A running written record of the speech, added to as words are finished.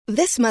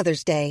This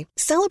Mother's Day,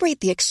 celebrate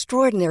the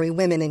extraordinary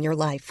women in your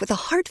life with a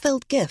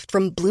heartfelt gift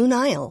from Blue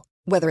Nile.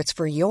 Whether it's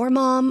for your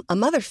mom, a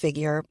mother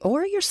figure,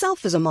 or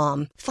yourself as a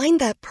mom, find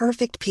that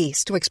perfect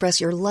piece to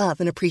express your love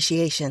and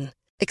appreciation.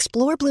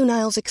 Explore Blue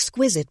Nile's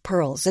exquisite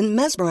pearls and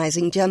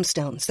mesmerizing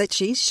gemstones that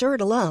she's sure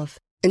to love.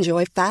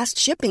 Enjoy fast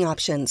shipping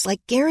options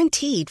like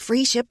guaranteed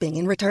free shipping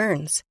and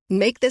returns.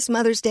 Make this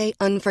Mother's Day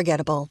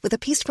unforgettable with a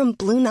piece from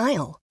Blue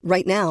Nile.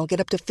 Right now, get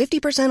up to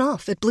 50%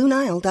 off at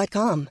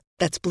BlueNile.com.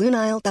 That's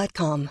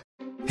BlueNile.com.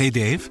 Hey,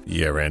 Dave.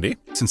 Yeah, Randy.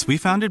 Since we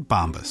founded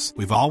Bombas,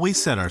 we've always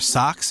said our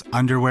socks,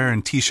 underwear,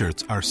 and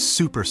T-shirts are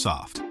super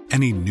soft.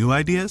 Any new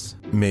ideas?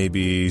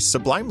 Maybe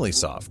sublimely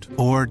soft.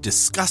 Or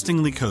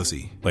disgustingly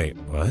cozy. Wait,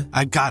 what?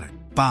 I got it.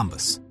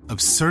 Bombas.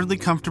 Absurdly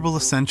comfortable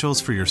essentials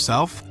for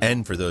yourself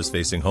and for those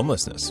facing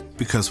homelessness.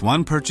 Because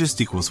one purchased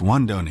equals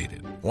one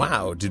donated.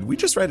 Wow, did we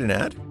just write an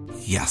ad?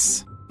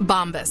 Yes.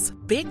 Bombas.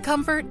 Big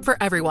comfort for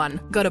everyone.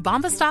 Go to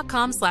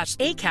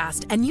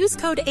bombas.com/ACAST and use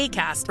code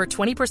ACAST for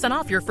 20%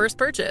 off your first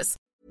purchase.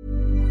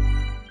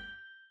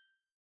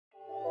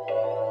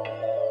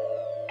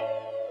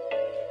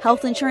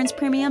 Health insurance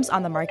premiums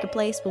on the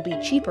marketplace will be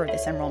cheaper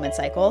this enrollment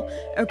cycle.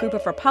 A group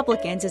of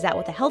Republicans is out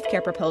with a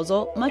healthcare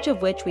proposal, much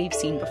of which we've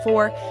seen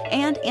before,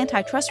 and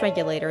antitrust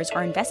regulators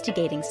are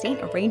investigating state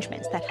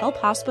arrangements that help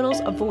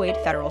hospitals avoid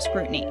federal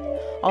scrutiny.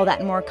 All that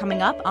and more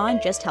coming up on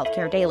Just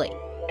Healthcare Daily.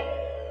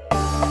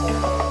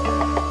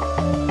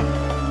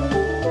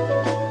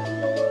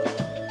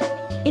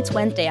 It's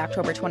Wednesday,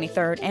 October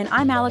 23rd, and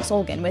I'm Alex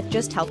Olgin with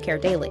Just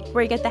Healthcare Daily,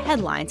 where you get the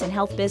headlines in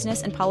health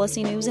business and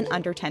policy news in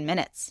under 10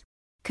 minutes.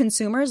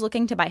 Consumers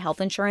looking to buy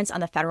health insurance on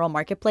the federal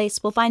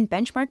marketplace will find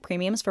benchmark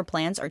premiums for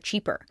plans are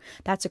cheaper.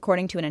 That's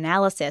according to an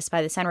analysis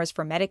by the Centers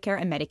for Medicare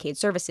and Medicaid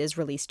Services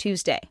released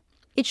Tuesday.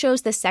 It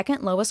shows the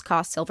second lowest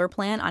cost silver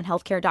plan on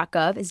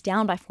healthcare.gov is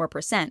down by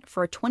 4%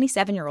 for a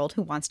 27-year-old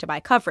who wants to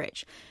buy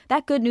coverage.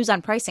 That good news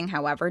on pricing,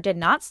 however, did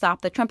not stop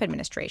the Trump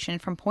administration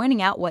from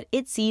pointing out what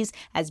it sees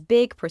as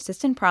big,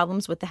 persistent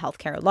problems with the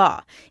healthcare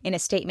law. In a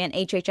statement,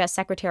 HHS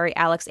Secretary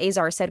Alex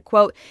Azar said,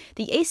 quote,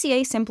 "The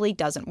ACA simply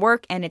doesn't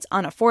work and it's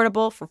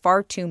unaffordable for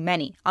far too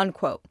many,"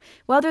 unquote.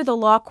 Whether the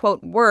law,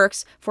 quote,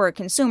 works for a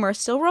consumer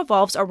still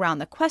revolves around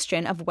the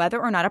question of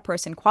whether or not a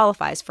person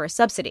qualifies for a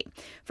subsidy.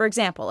 For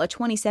example, a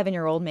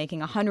 27-year-old making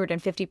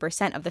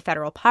 150% of the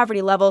federal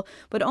poverty level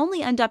would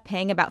only end up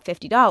paying about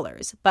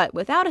 $50, but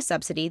without a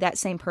subsidy, that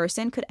same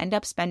person could end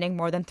up spending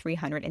more than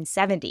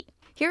 $370.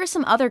 Here are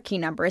some other key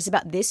numbers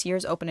about this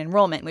year's open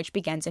enrollment, which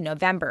begins in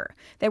November.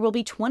 There will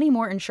be 20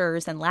 more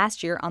insurers than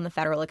last year on the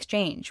federal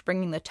exchange,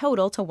 bringing the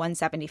total to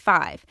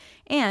 175.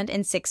 And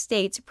in 6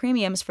 states,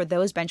 premiums for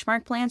those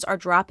benchmark plans are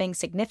dropping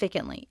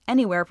significantly,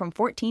 anywhere from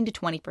 14 to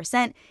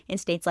 20% in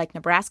states like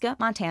Nebraska,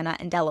 Montana,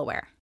 and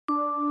Delaware.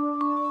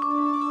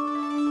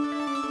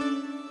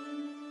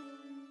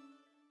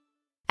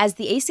 As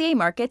the ACA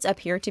markets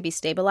appear to be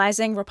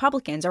stabilizing,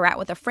 Republicans are out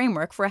with a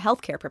framework for a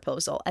healthcare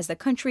proposal as the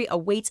country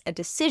awaits a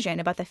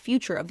decision about the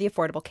future of the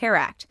Affordable Care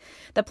Act.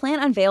 The plan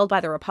unveiled by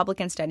the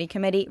Republican Study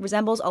Committee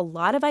resembles a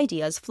lot of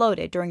ideas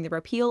floated during the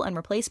Repeal and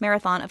Replace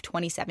Marathon of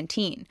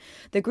 2017.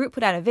 The group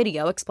put out a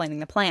video explaining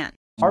the plan.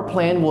 Our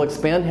plan will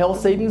expand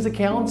health savings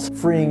accounts,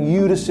 freeing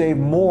you to save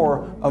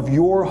more of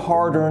your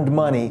hard-earned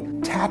money,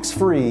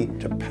 tax-free,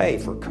 to pay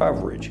for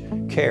coverage,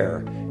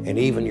 care, and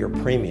even your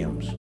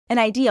premiums. An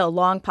idea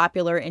long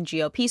popular in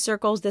GOP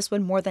circles, this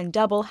would more than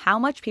double how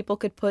much people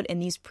could put in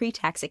these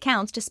pre-tax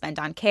accounts to spend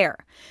on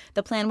care.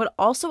 The plan would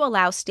also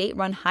allow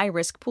state-run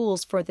high-risk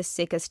pools for the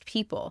sickest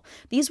people.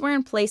 These were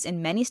in place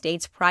in many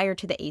states prior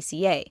to the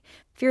ACA.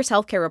 Fierce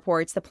Healthcare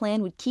reports the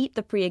plan would keep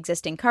the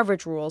pre-existing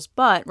coverage rules,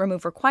 but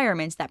remove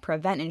requirements that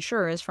prevent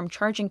insurers from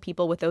charging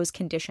people with those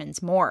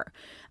conditions more.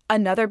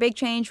 Another big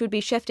change would be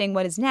shifting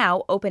what is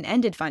now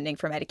open-ended funding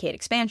for Medicaid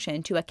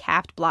expansion to a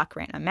capped block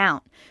grant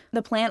amount.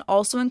 The plan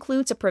also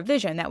includes a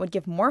provision that would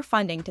give more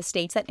funding to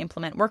states that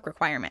implement work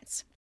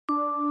requirements.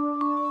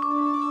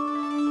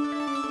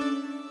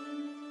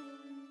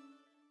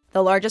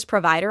 The largest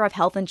provider of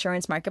health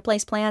insurance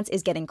marketplace plans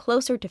is getting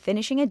closer to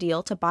finishing a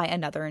deal to buy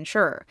another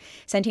insurer.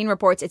 Centene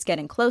reports it's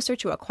getting closer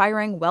to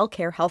acquiring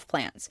WellCare Health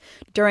Plans.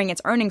 During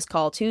its earnings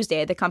call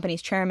Tuesday, the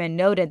company's chairman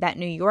noted that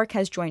New York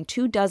has joined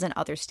 24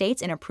 other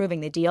states in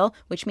approving the deal,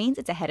 which means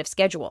it's ahead of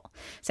schedule.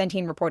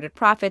 Centene reported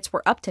profits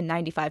were up to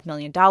 $95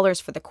 million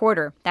for the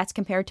quarter. That's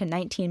compared to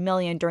 $19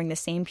 million during the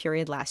same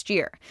period last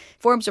year.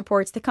 Forbes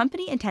reports the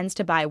company intends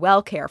to buy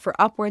WellCare for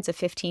upwards of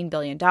 $15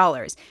 billion.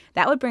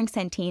 That would bring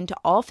Centene to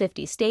all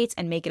 50 states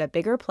and make it a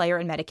bigger player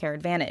in Medicare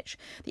Advantage.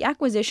 The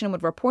acquisition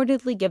would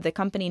reportedly give the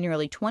company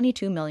nearly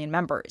 22 million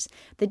members.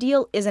 The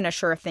deal isn't a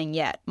sure thing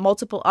yet.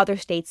 Multiple other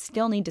states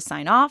still need to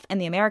sign off, and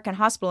the American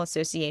Hospital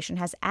Association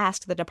has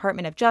asked the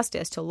Department of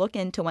Justice to look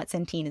into what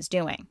Centene is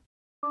doing.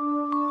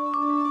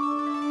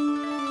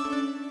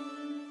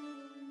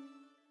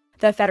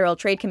 The Federal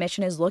Trade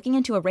Commission is looking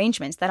into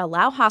arrangements that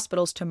allow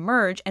hospitals to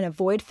merge and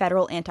avoid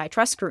federal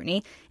antitrust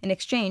scrutiny in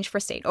exchange for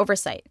state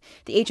oversight.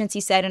 The agency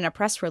said in a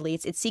press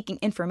release it's seeking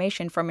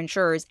information from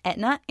insurers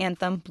Aetna,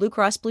 Anthem, Blue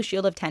Cross Blue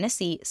Shield of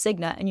Tennessee,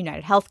 Cigna, and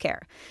United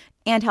Healthcare.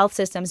 and health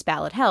systems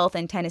Ballad Health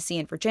in Tennessee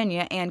and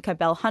Virginia and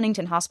Cabell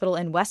Huntington Hospital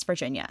in West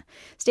Virginia.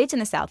 States in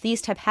the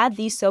Southeast have had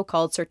these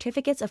so-called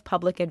Certificates of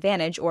Public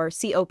Advantage, or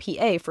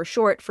COPA for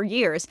short, for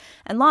years,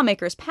 and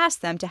lawmakers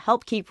passed them to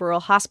help keep rural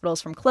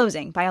hospitals from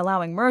closing by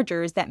allowing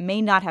mergers that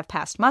may not have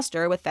passed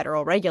muster with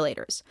federal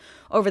regulators.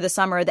 Over the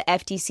summer, the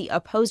FTC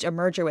opposed a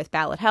merger with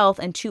Ballad Health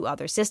and 2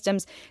 other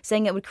systems,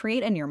 saying it would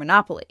create a near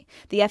monopoly.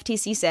 The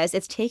FTC says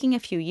it's taking a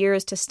few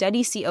years to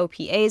study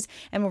COPAs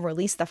and will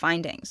release the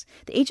findings.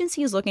 The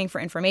agency is looking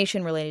for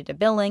information related to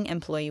billing,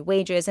 employee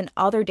wages, and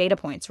other data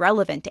points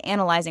relevant to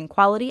analyzing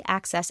quality,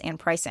 access, and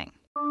pricing.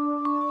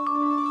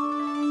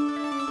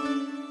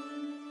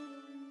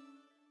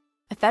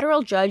 A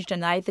federal judge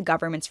denied the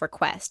government's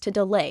request to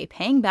delay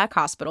paying back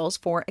hospitals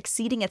for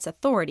exceeding its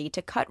authority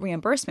to cut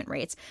reimbursement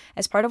rates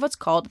as part of what's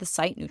called the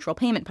site-neutral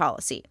payment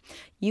policy.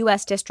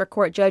 U.S. District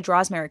Court Judge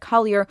Rosemary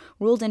Collier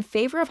ruled in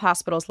favor of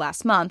hospitals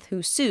last month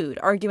who sued,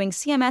 arguing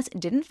CMS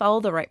didn't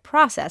follow the right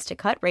process to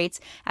cut rates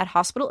at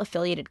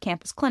hospital-affiliated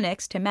campus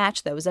clinics to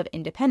match those of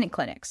independent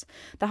clinics.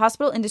 The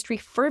hospital industry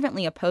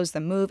fervently opposed the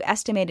move,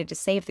 estimated to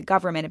save the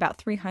government about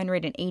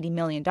 $380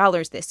 million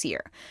this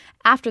year.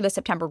 After the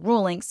September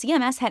ruling,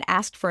 CMS had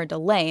asked for a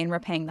delay in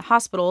repaying the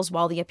hospitals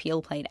while the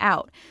appeal played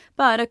out.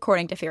 But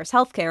according to Fierce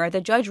Healthcare, the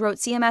judge wrote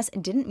CMS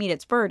didn't meet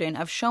its burden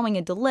of showing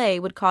a delay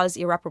would cause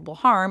irreparable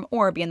harm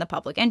or be in the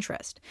public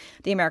interest.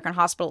 The American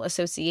Hospital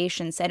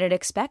Association said it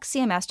expects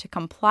CMS to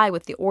comply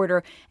with the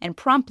order and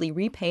promptly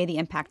repay the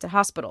impacted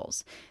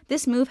hospitals.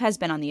 This move has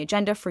been on the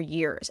agenda for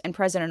years, and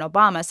President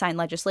Obama signed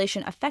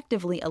legislation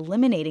effectively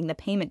eliminating the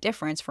payment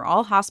difference for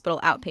all hospital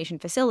outpatient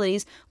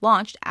facilities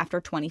launched after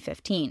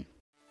 2015.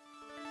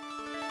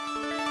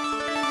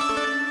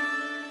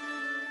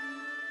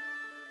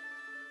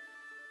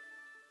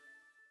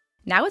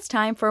 Now it's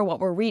time for What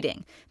We're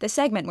Reading, the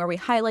segment where we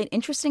highlight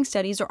interesting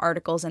studies or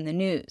articles in the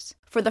news.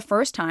 For the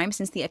first time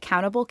since the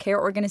accountable care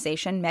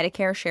organization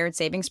Medicare Shared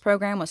Savings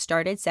Program was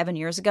started 7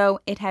 years ago,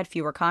 it had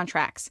fewer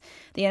contracts.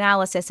 The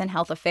analysis in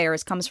Health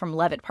Affairs comes from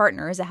Levitt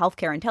Partners, a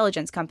healthcare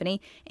intelligence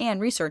company, and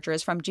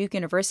researchers from Duke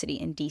University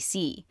in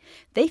D.C.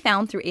 They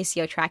found through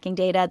ACO tracking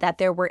data that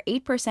there were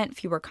 8%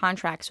 fewer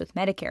contracts with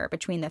Medicare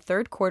between the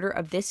third quarter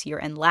of this year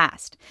and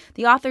last.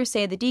 The authors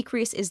say the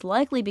decrease is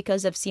likely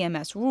because of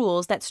CMS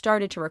rules that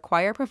started to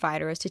require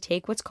providers to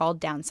take what's called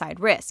downside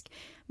risk,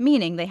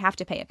 meaning they have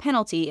to pay a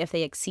penalty if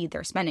they exceed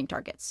their spending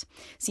targets.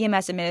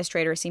 CMS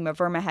Administrator Seema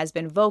Verma has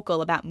been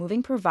vocal about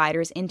moving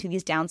providers into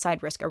these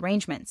downside risk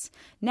arrangements.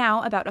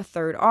 Now, about a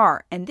third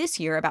are, and this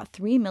year, about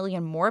 3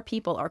 million more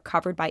people are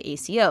covered by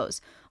ACOs,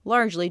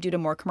 largely due to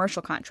more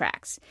commercial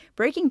contracts.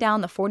 Breaking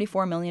down the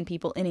 44 million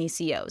people in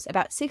ACOs,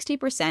 about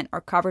 60% are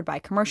covered by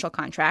commercial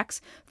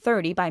contracts,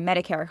 30% by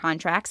Medicare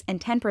contracts, and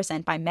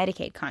 10% by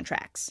Medicaid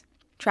contracts.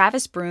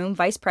 Travis Broom,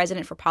 Vice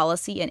President for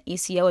Policy and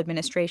ACO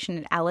Administration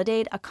at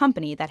Aledade, a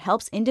company that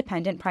helps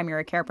independent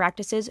primary care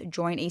practices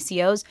join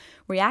ACOs,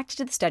 reacted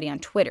to the study on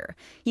Twitter.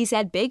 He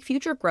said big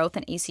future growth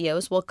in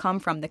ACOs will come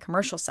from the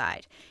commercial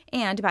side,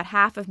 and about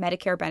half of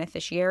Medicare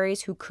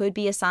beneficiaries who could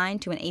be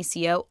assigned to an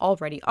ACO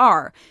already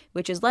are,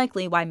 which is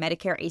likely why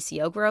Medicare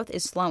ACO growth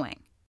is slowing.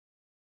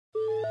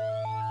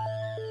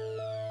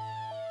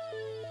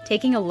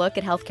 Taking a look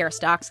at healthcare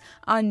stocks,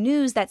 on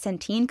news that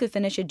Centene could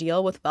finish a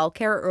deal with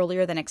WellCare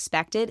earlier than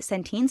expected,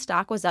 Centene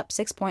stock was up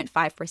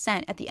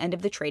 6.5% at the end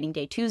of the trading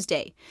day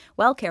Tuesday.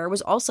 WellCare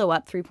was also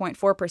up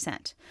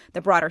 3.4%. The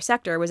broader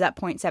sector was up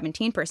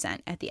 0.17%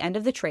 at the end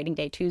of the trading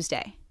day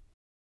Tuesday.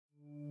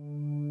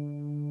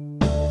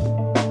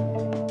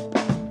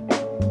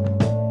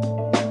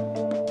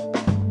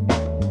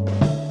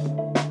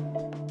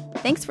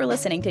 Thanks for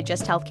listening to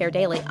Just Healthcare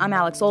Daily. I'm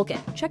Alex Olgin.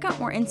 Check out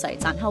more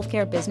insights on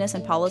healthcare business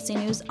and policy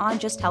news on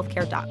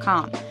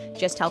justhealthcare.com.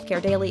 Just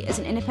Healthcare Daily is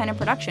an independent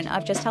production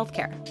of Just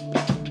Healthcare.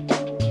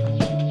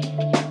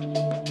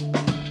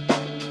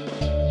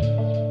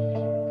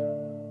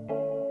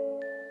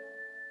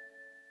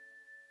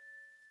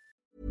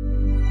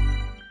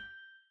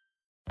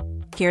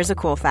 Here's a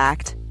cool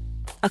fact.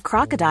 A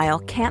crocodile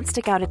can't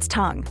stick out its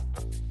tongue.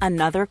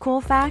 Another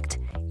cool fact,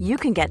 you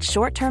can get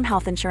short-term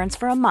health insurance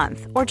for a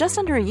month or just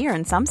under a year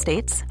in some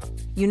states.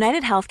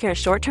 United Healthcare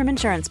short-term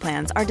insurance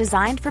plans are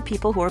designed for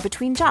people who are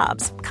between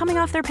jobs, coming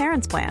off their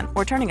parents' plan,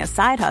 or turning a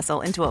side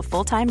hustle into a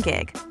full-time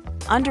gig.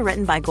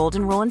 Underwritten by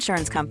Golden Rule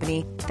Insurance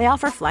Company, they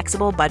offer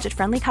flexible,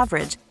 budget-friendly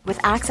coverage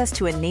with access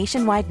to a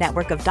nationwide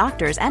network of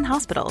doctors and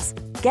hospitals.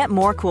 Get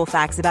more cool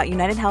facts about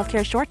United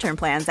Healthcare short-term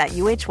plans at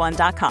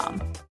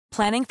uh1.com.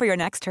 Planning for your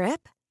next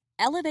trip?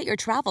 Elevate your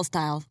travel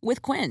style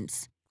with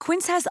Quince.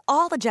 Quince has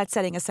all the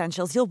jet-setting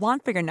essentials you'll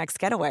want for your next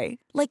getaway,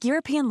 like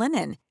European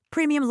linen,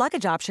 premium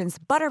luggage options,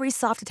 buttery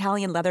soft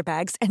Italian leather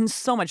bags, and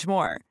so much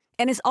more.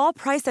 And is all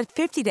priced at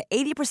 50 to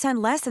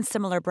 80% less than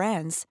similar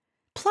brands.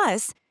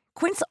 Plus,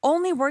 Quince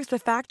only works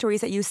with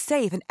factories that use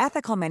safe and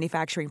ethical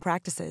manufacturing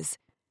practices.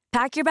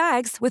 Pack your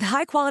bags with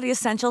high-quality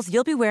essentials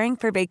you'll be wearing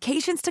for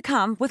vacations to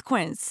come with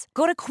Quince.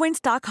 Go to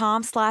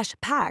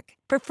quince.com/pack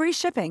for free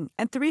shipping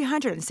and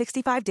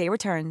 365-day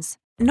returns.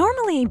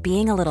 Normally,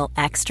 being a little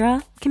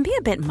extra can be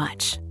a bit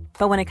much,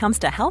 But when it comes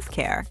to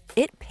healthcare,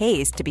 it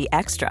pays to be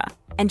extra.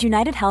 And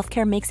United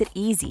Healthcare makes it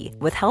easy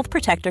with Health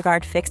Protector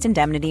Guard fixed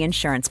indemnity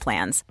insurance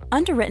plans.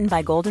 Underwritten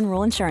by Golden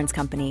Rule Insurance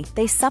Company,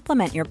 they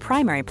supplement your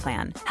primary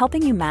plan,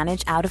 helping you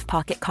manage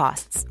out-of-pocket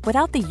costs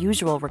without the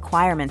usual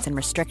requirements and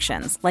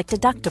restrictions like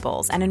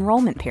deductibles and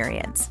enrollment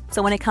periods.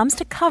 So when it comes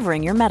to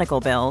covering your medical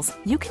bills,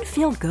 you can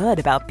feel good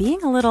about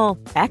being a little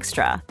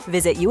extra.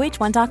 Visit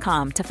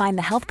uh1.com to find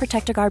the Health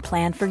Protector Guard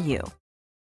plan for you.